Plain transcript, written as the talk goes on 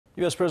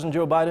U.S. President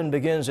Joe Biden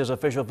begins his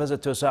official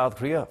visit to South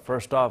Korea.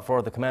 First stop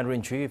for the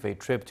commander-in-chief, a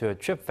trip to a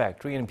chip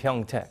factory in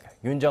Pyeongtaek.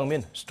 Yoon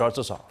Jung-min starts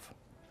us off.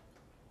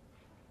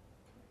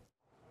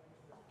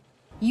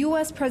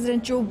 U.S.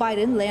 President Joe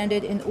Biden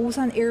landed in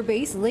Osan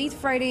Airbase late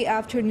Friday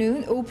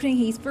afternoon, opening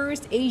his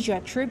first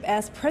Asia trip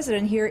as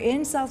president here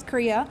in South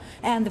Korea,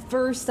 and the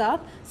first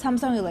stop,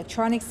 Samsung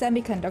Electronics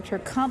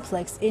Semiconductor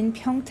Complex in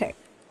Pyeongtaek.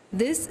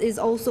 This is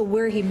also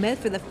where he met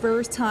for the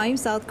first time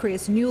South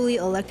Korea's newly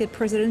elected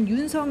President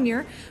Yoon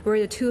Suk-yeol, where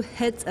the two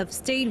heads of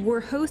state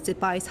were hosted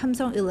by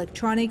Samsung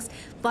Electronics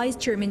Vice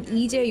Chairman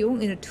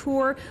Jae-yong in a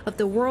tour of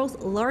the world's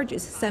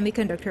largest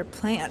semiconductor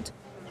plant.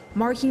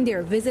 Marking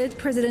their visit,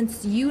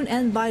 Presidents Yoon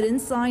and Biden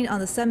signed on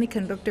the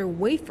semiconductor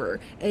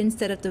wafer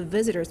instead of the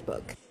visitor's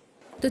book.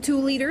 The two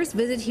leaders'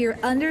 visit here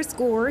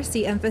underscores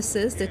the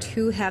emphasis the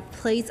two have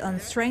placed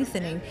on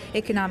strengthening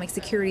economic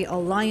security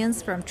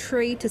alliance from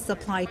trade to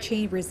supply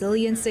chain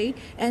resiliency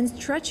and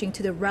stretching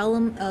to the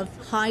realm of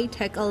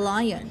high-tech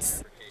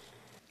alliance.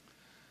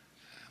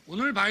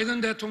 오늘 바이든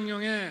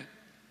대통령의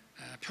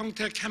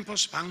평택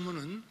캠퍼스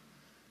방문은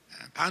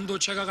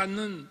반도체가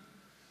갖는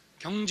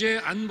경제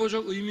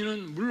안보적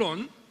의미는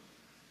물론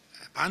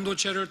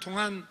반도체를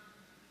통한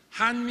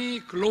한미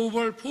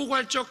글로벌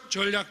포괄적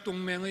전략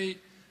동맹의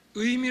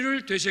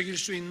의미를 되새길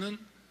수 있는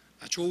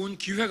좋은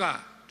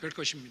기회가 될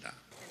것입니다.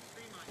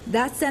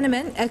 That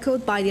sentiment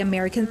echoed by the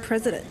American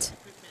president.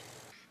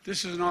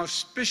 This is an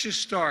auspicious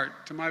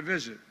start to my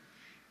visit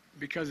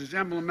because it's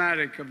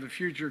emblematic of the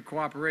future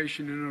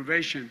cooperation and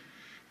innovation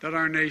that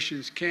our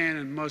nations can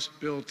and must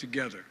build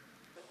together.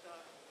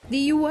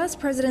 The U.S.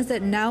 president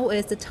said now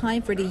is the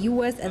time for the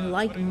U.S. and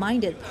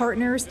like-minded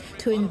partners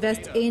to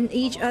invest in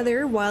each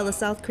other, while the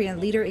South Korean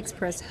leader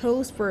expressed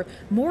hopes for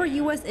more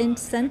U.S.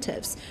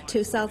 incentives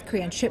to South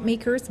Korean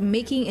chipmakers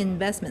making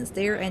investments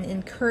there and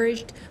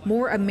encouraged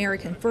more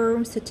American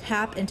firms to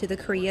tap into the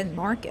Korean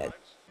market.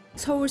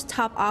 Seoul's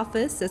top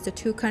office says the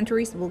two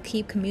countries will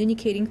keep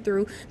communicating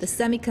through the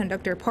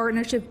Semiconductor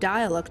Partnership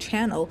Dialogue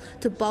channel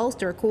to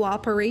bolster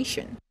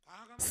cooperation.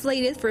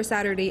 Slated for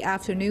Saturday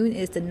afternoon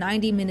is the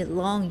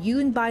 90-minute-long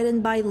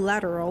Yoon-Biden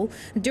bilateral,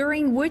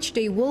 during which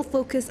they will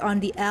focus on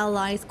the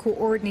allies'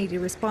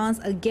 coordinated response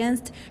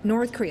against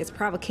North Korea's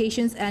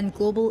provocations and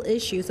global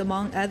issues,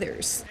 among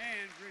others.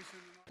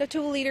 The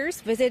two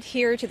leaders' visit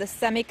here to the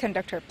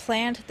semiconductor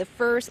plant, the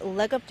first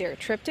leg of their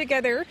trip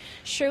together,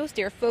 shows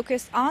their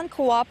focus on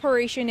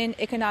cooperation in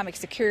economic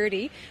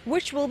security,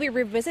 which will be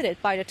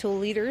revisited by the two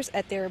leaders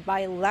at their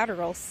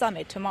bilateral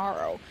summit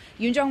tomorrow.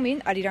 Yoon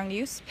Jung-min, Arirang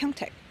News,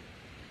 Pyeongtaek.